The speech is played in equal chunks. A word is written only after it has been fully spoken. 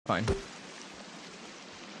Fine.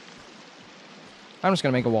 I'm just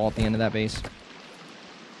going to make a wall at the end of that base.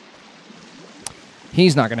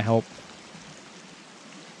 He's not going to help.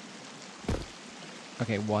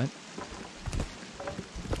 Okay, what?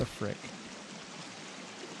 The frick?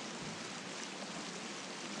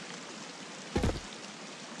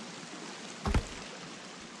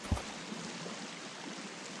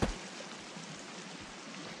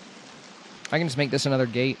 I can just make this another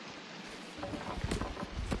gate.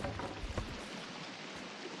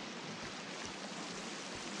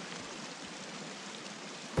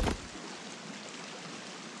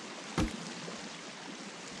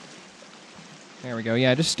 There we go.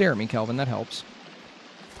 Yeah, just stare at me, Kelvin. That helps.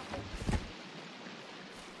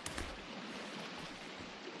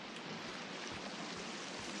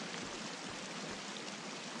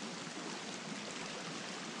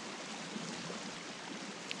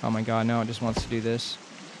 Oh my god, now it just wants to do this.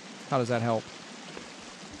 How does that help?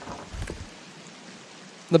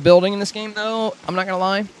 The building in this game, though, I'm not going to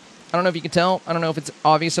lie. I don't know if you can tell. I don't know if it's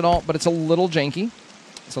obvious at all, but it's a little janky.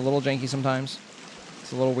 It's a little janky sometimes.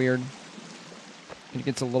 It's a little weird. It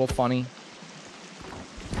gets a little funny.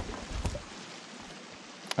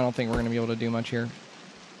 I don't think we're going to be able to do much here.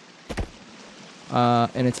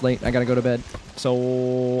 And it's late. I got to go to bed.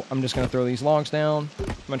 So I'm just going to throw these logs down. I'm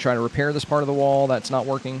going to try to repair this part of the wall. That's not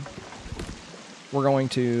working. We're going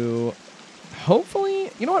to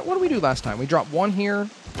hopefully... You know what? What did we do last time? We dropped one here.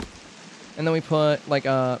 And then we put like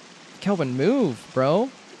a... Kelvin, move, bro.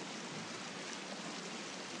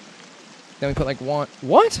 Then we put like one...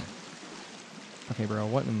 What? Okay, bro.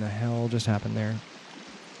 What in the hell just happened there?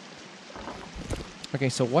 Okay,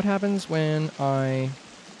 so what happens when I...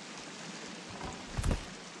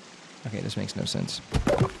 Okay, this makes no sense.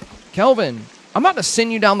 Kelvin, I'm about to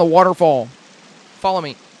send you down the waterfall. Follow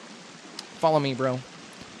me. Follow me, bro.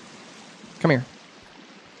 Come here.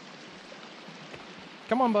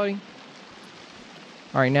 Come on, buddy.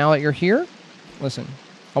 All right, now that you're here, listen.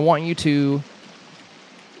 I want you to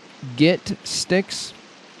get sticks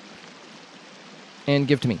and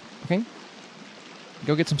give to me, okay?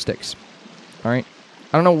 Go get some sticks. All right?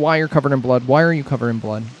 I don't know why you're covered in blood. Why are you covered in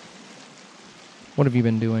blood? What have you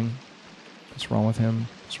been doing? What's wrong with him?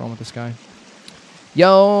 What's wrong with this guy?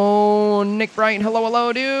 Yo, Nick Bright. Hello,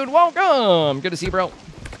 hello, dude. Welcome. Good to see you, bro.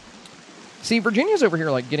 See, Virginia's over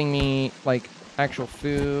here, like, getting me, like, actual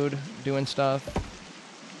food, doing stuff,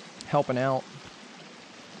 helping out.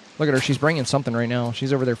 Look at her. She's bringing something right now.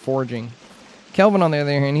 She's over there foraging. Kelvin, on the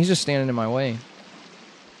other hand, he's just standing in my way.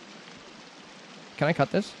 Can I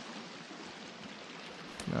cut this?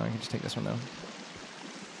 No, I can just take this one, though.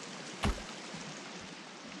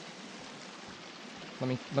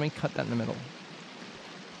 Let me cut that in the middle.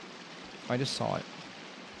 I just saw it.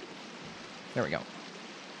 There we go.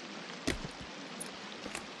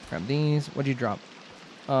 Grab these. What'd you drop?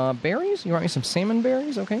 Berries? You want me some salmon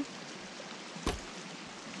berries? Okay.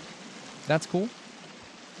 That's cool.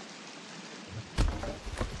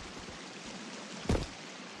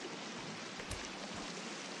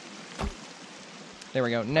 There we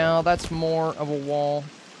go. Now that's more of a wall.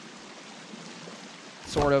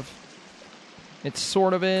 Sort of. It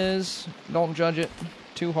sort of is. Don't judge it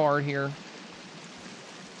too hard here.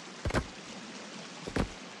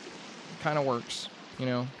 Kind of works, you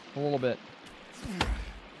know, a little bit.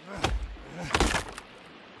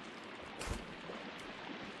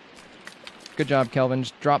 Good job, Kelvin.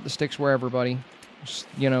 Just drop the sticks wherever, buddy. Just,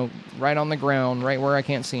 you know, right on the ground, right where I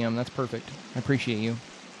can't see them. That's perfect. I appreciate you.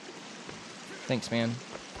 Thanks, man.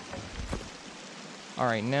 All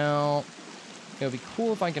right, now it would be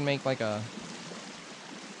cool if I can make like a...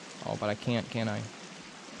 Oh, but I can't I?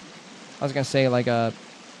 I was going to say like a...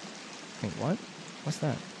 Wait, what? What's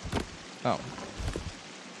that? Oh.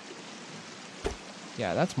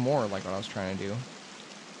 Yeah, that's more like what I was trying to do.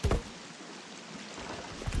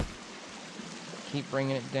 Keep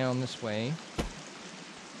bringing it down this way.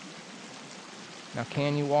 Now,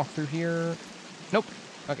 can you walk through here? Nope.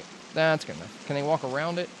 Okay, that's good enough. Can they walk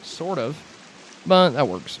around it? Sort of. But that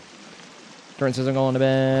works. Jordan says I'm going to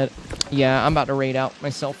bed. Yeah, I'm about to raid out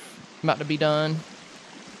myself. I'm about to be done.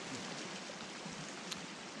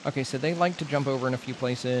 Okay, so they like to jump over in a few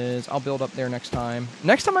places. I'll build up there next time.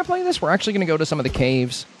 Next time I play this, we're actually going to go to some of the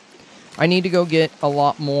caves. I need to go get a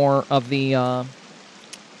lot more of the... I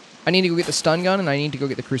need to go get the stun gun, and I need to go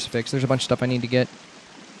get the crucifix. There's a bunch of stuff I need to get.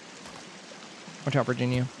 Watch out,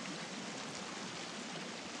 Virginia.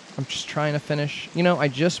 I'm just trying to finish. You know, I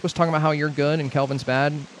just was talking about how you're good and Kelvin's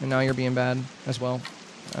bad, and now you're being bad as well.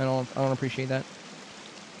 I don't appreciate that.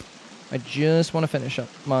 I just want to finish up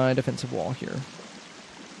my defensive wall here.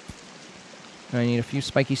 And I need a few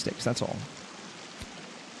spiky sticks, that's all.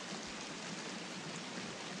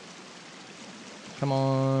 Come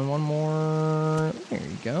on, one more. There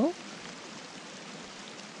you go.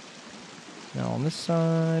 Now on this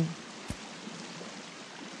side.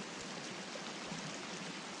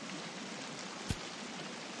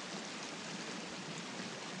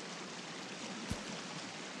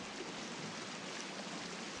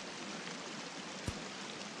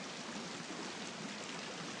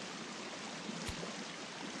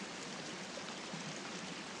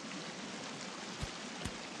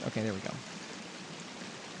 Okay, there we go.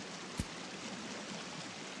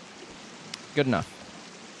 Good enough.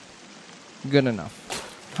 Good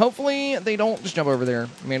enough. Hopefully they don't just jump over there.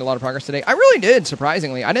 We made a lot of progress today. I really did,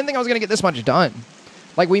 surprisingly. I didn't think I was going to get this much done.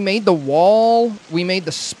 Like, we made the wall. We made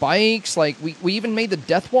the spikes. Like, we even made the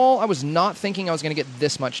death wall. I was not thinking I was going to get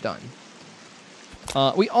this much done.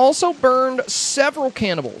 We also burned several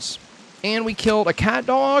cannibals. And we killed a cat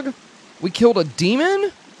dog. We killed a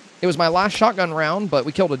demon. It was my last shotgun round, but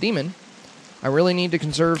we killed a demon. I really need to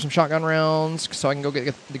conserve some shotgun rounds so I can go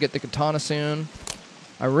get the katana soon.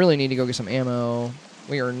 I really need to go get some ammo.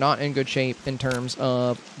 We are not in good shape in terms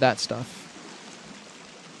of that stuff.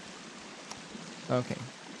 Okay.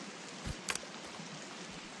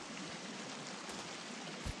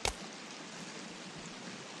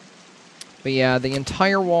 But yeah, the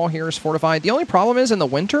entire wall here is fortified. The only problem is in the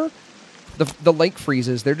winter, the lake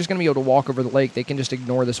freezes. They're just going to be able to walk over the lake. They can just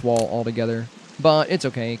ignore this wall altogether. But it's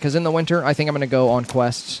okay, because in the winter, I think I'm going to go on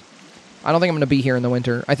quests. I don't think I'm going to be here in the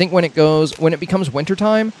winter. I think when it becomes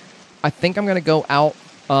wintertime, I think I'm going to go out,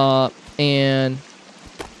 and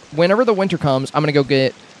whenever the winter comes, I'm going to go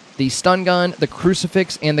get the stun gun, the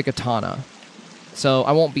crucifix, and the katana. So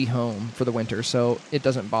I won't be home for the winter, so it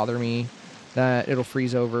doesn't bother me that it'll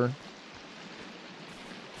freeze over.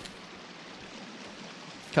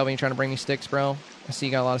 Kelvin, you trying to bring me sticks, bro? I see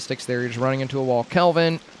you got a lot of sticks there. You're just running into a wall.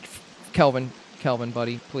 Kelvin,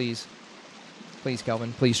 buddy, please. Please,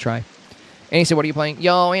 Kelvin, please try. Annie said, what are you playing?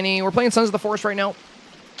 Yo, Annie, we're playing Sons of the Forest right now.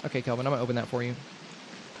 Okay, Kelvin, I'm going to open that for you.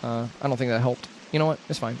 I don't think that helped. You know what?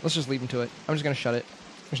 It's fine. Let's just leave him to it. I'm just going to shut it.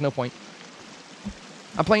 There's no point.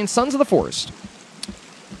 I'm playing Sons of the Forest.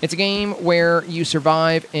 It's a game where you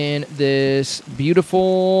survive in this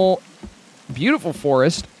beautiful, beautiful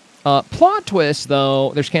forest. Plot twist,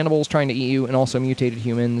 though, there's cannibals trying to eat you and also mutated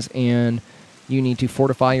humans, and you need to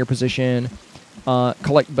fortify your position,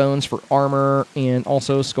 collect bones for armor, and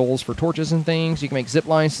also skulls for torches and things. You can make zip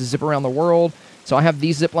lines to zip around the world. So I have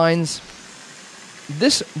these zip lines.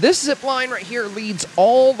 This zip line right here leads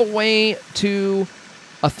all the way to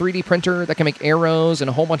a 3D printer that can make arrows and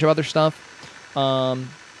a whole bunch of other stuff. I'm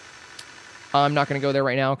not going to go there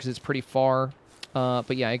right now because it's pretty far.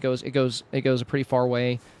 But yeah, it goes a pretty far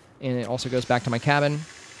way. And it also goes back to my cabin.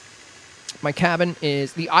 My cabin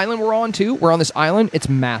is the island we're on, too. We're on this island. It's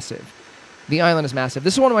massive. The island is massive.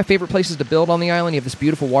 This is one of my favorite places to build on the island. You have this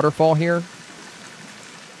beautiful waterfall here.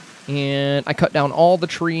 And I cut down all the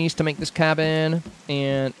trees to make this cabin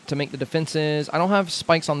and to make the defenses. I don't have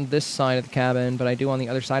spikes on this side of the cabin, but I do on the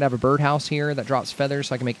other side. I have a birdhouse here that drops feathers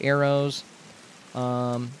so I can make arrows.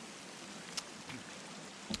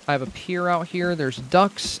 I have a pier out here. There's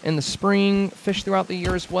ducks in the spring, fish throughout the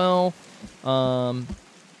year as well. I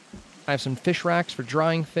have some fish racks for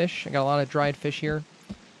drying fish. I got a lot of dried fish here.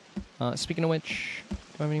 Speaking of which, do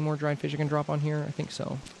I have any more dried fish I can drop on here? I think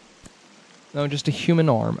so. No, just a human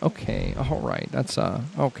arm. Okay, all right. That's,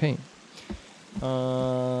 okay.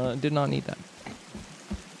 Did not need that.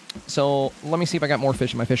 So, let me see if I got more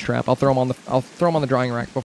fish in my fish trap. I'll throw them on the drying rack